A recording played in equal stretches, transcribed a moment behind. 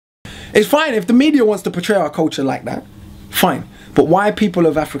It's fine if the media wants to portray our culture like that, fine. But why people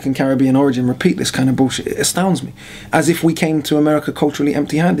of African Caribbean origin repeat this kind of bullshit, it astounds me. As if we came to America culturally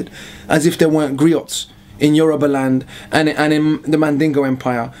empty-handed. As if there weren't griots in Yoruba land and in the Mandingo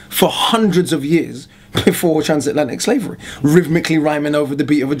Empire for hundreds of years before transatlantic slavery, rhythmically rhyming over the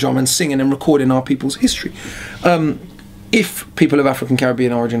beat of a drum and singing and recording our people's history. If people of African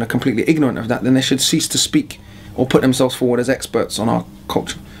Caribbean origin are completely ignorant of that, then they should cease to speak or put themselves forward as experts on our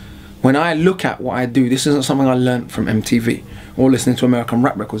culture. When I look at what I do, this isn't something I learned from MTV or listening to American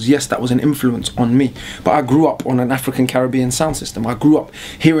rap records. Yes, that was an influence on me, but I grew up on an African Caribbean sound system. I grew up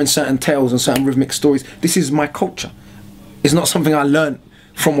hearing certain tales and certain rhythmic stories. This is my culture. It's not something I learned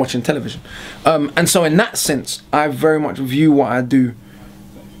from watching television. And so in that sense, I very much view what I do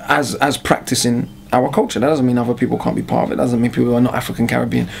as practicing our culture. That doesn't mean other people can't be part of it. That doesn't mean people who are not African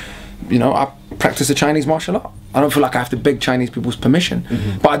Caribbean. You know, I practice a Chinese martial art. I don't feel like I have to beg Chinese people's permission,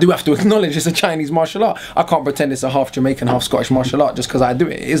 but I do have to acknowledge it's a Chinese martial art. I can't pretend it's a half Jamaican, half Scottish martial art just because I do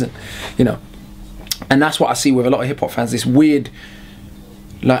it. It isn't, you know. And that's what I see with a lot of hip hop fans. This weird,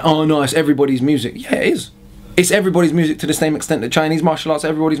 like, oh no, it's everybody's music. Yeah, it is. It's everybody's music to the same extent that Chinese martial arts are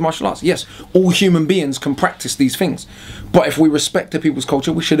everybody's martial arts. Yes, all human beings can practice these things. But if we respect the people's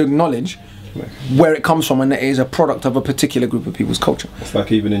culture, we should acknowledge where it comes from and that it is a product of a particular group of people's culture. It's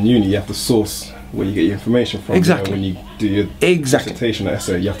like even in uni, you have to source where you get your information from. Exactly. You know, when you do your dissertation or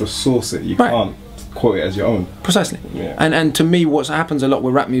essay, you have to source it. You can't quote it as your own. Precisely. Yeah. And to me, what happens a lot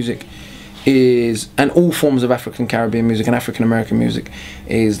with rap music is, and all forms of African Caribbean music and African American music,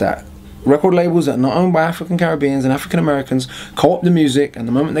 is that record labels that are not owned by African Caribbeans and African Americans co-opt the music, and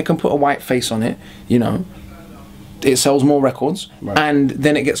the moment they can put a white face on it, you know, it sells more records, and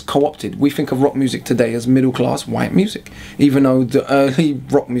then it gets co-opted. We think of rock music today as middle-class white music, even though the early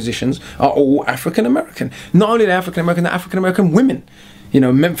rock musicians are all African American. Not only they're African American, they're African American women. You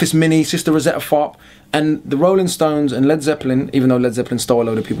know, Memphis Minnie, Sister Rosetta Tharpe, and the Rolling Stones and Led Zeppelin, even though Led Zeppelin stole a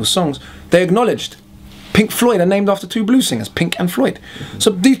load of people's songs, they acknowledged. Pink Floyd are named after two blues singers, Pink and Floyd.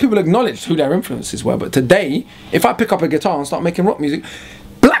 So these people acknowledged who their influences were. But today, if I pick up a guitar and start making rock music,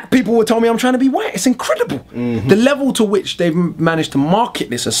 black people will tell me I'm trying to be white. It's incredible. The level to which they've managed to market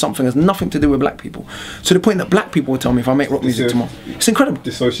this as something has nothing to do with black people. To the point that black people will tell me if I make rock music tomorrow. It's incredible.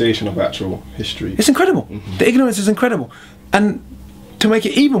 Dissociation of actual history. It's incredible. The ignorance is incredible. And to make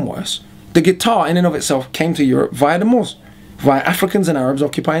it even worse, the guitar in and of itself came to Europe via the Moors, via Africans and Arabs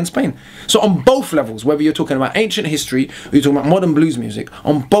occupying Spain. So on both levels, whether you're talking about ancient history or you're talking about modern blues music,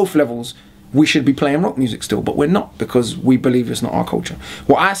 on both levels, we should be playing rock music still, but we're not, because we believe it's not our culture.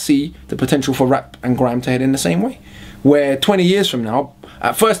 Well, I see the potential for rap and grime to head in the same way, where 20 years from now,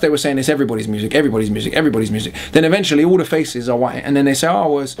 at first they were saying it's everybody's music, everybody's music, everybody's music. Then eventually all the faces are white, and then they say,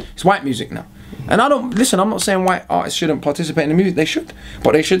 oh, well, it's white music now. And I don't, listen, I'm not saying white artists shouldn't participate in the music, they should.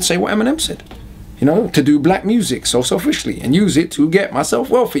 But they should say what Eminem said. You know, to do black music so selfishly and use it to get myself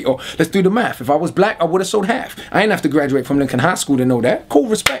wealthy. Or let's do the math. If I was black, I would have sold half. I ain't have to graduate from Lincoln High School to know that. Cool,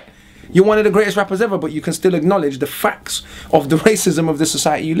 respect. You're one of the greatest rappers ever, but you can still acknowledge the facts of the racism of the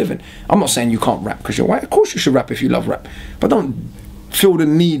society you live in. I'm not saying you can't rap because you're white. Of course you should rap if you love rap. But don't feel the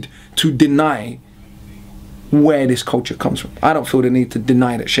need to deny where this culture comes from. I don't feel the need to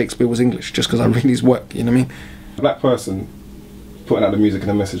deny that Shakespeare was English just because I read his work, you know what I mean? A black person putting out the music and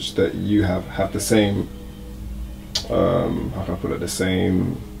the message that you have the same, how can I put it, the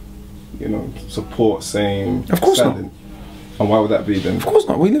same, you know, support, same Of course standing. not. And why would that be then? Of course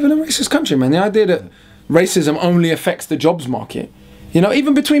not. We live in a racist country, man. The idea that racism only affects the jobs market, you know,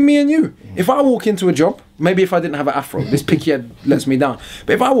 even between me and you. If I walk into a job, maybe if I didn't have an afro, this picky head lets me down.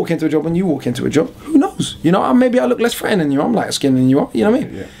 But if I walk into a job and you walk into a job, who knows? You know, maybe I look less threatening than you. I'm lighter skinned than you are. You know what I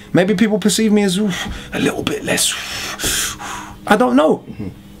mean? Yeah. Maybe people perceive me as a little bit less. I don't know.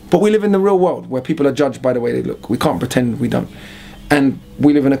 But we live in the real world where people are judged by the way they look. We can't pretend we don't. And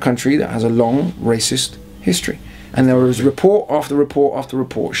we live in a country that has a long racist history. And there is report after report after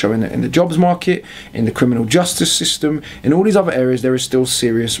report showing that in the jobs market, in the criminal justice system, in all these other areas, there is still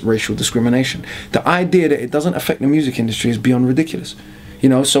serious racial discrimination. The idea that it doesn't affect the music industry is beyond ridiculous. You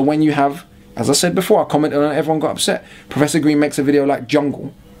know, so when you have, as I said before, I commented on it, everyone got upset. Professor Green makes a video like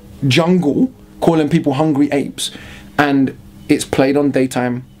Jungle, calling people hungry apes, and it's played on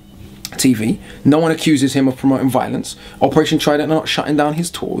daytime TV. No one accuses him of promoting violence. Operation Trident are not shutting down his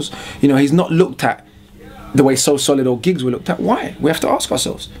tours. You know, he's not looked at the way So Solid or Gigs were looked at. Why? We have to ask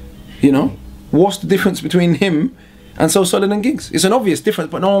ourselves, you know, what's the difference between him and So Solid and Gigs? It's an obvious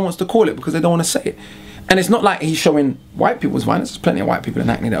difference, but no one wants to call it because they don't want to say it. And it's not like he's showing white people's violence. There's plenty of white people in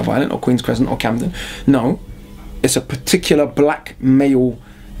Hackney that are violent, or Queen's Crescent or Camden. No, it's a particular black male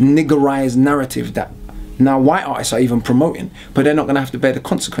niggerized narrative that now white artists are even promoting, but they're not going to have to bear the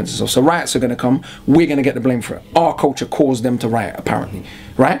consequences of. So riots are going to come, we're going to get the blame for it. Our culture caused them to riot, apparently,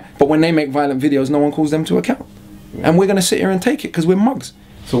 right? But when they make violent videos, no one calls them to account. And we're going to sit here and take it because we're mugs.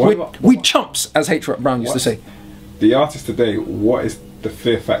 So we chumps, as H. Brown used to say. The artists today, what is the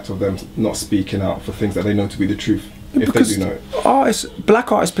fear factor of them not speaking out for things that they know to be the truth? Because if they do know it. Artists,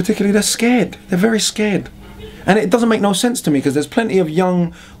 black artists particularly, they're scared. They're very scared. And it doesn't make no sense to me because there's plenty of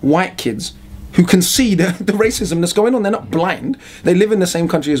young white kids who can see the racism that's going on. They're not blind. They live in the same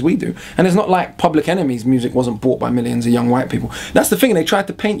country as we do. And it's not like Public Enemy's music wasn't bought by millions of young white people. That's the thing. They tried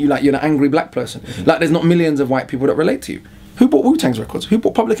to paint you like you're an angry black person. Like there's not millions of white people that relate to you. Who bought Wu-Tang's records? Who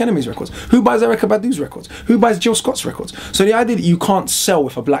bought Public Enemy's records? Who buys Erykah Badu's records? Who buys Jill Scott's records? So the idea that you can't sell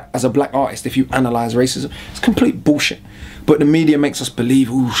with as a black artist if you analyse racism, it's complete bullshit. But the media makes us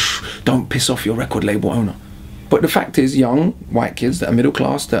believe, ooh, don't piss off your record label owner. But the fact is, young white kids that are middle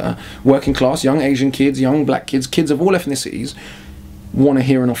class, that are working class, young Asian kids, young black kids, kids of all ethnicities, want to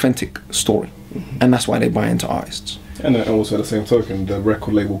hear an authentic story. And that's why they buy into artists. And also at the same token, the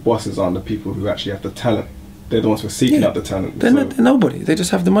record label bosses aren't the people who actually have the talent. They're the ones who are seeking out the talent. They're nobody. They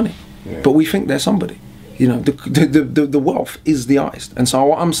just have the money. Yeah. But we think they're somebody. You know, the wealth is the artist. And so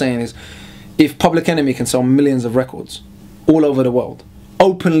what I'm saying is, if Public Enemy can sell millions of records all over the world,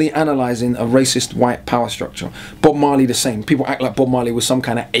 openly analysing a racist white power structure, Bob Marley the same. People act like Bob Marley was some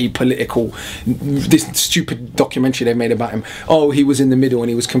kind of apolitical, this stupid documentary they made about him. Oh, he was in the middle and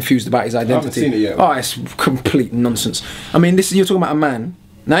he was confused about his identity. I haven't seen it yet. Oh, it's complete nonsense. I mean, you're talking about a man.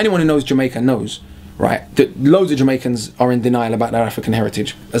 Now, anyone who knows Jamaica knows, right, that loads of Jamaicans are in denial about their African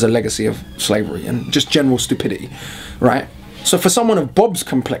heritage as a legacy of slavery and just general stupidity, right? So for someone of Bob's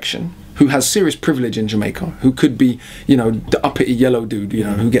complexion, who has serious privilege in Jamaica, who could be, you know, the uppity yellow dude, you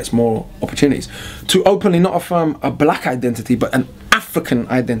know, who gets more opportunities, to openly not affirm a black identity but an African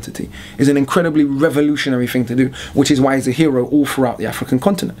identity is an incredibly revolutionary thing to do, which is why he's a hero all throughout the African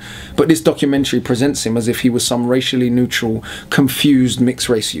continent. But this documentary presents him as if he was some racially neutral, confused mixed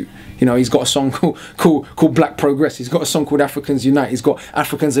race youth. You know, he's got a song called Black Progress. He's got a song called Africans Unite. He's got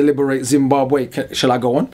Africans to Liberate Zimbabwe. Shall I go on?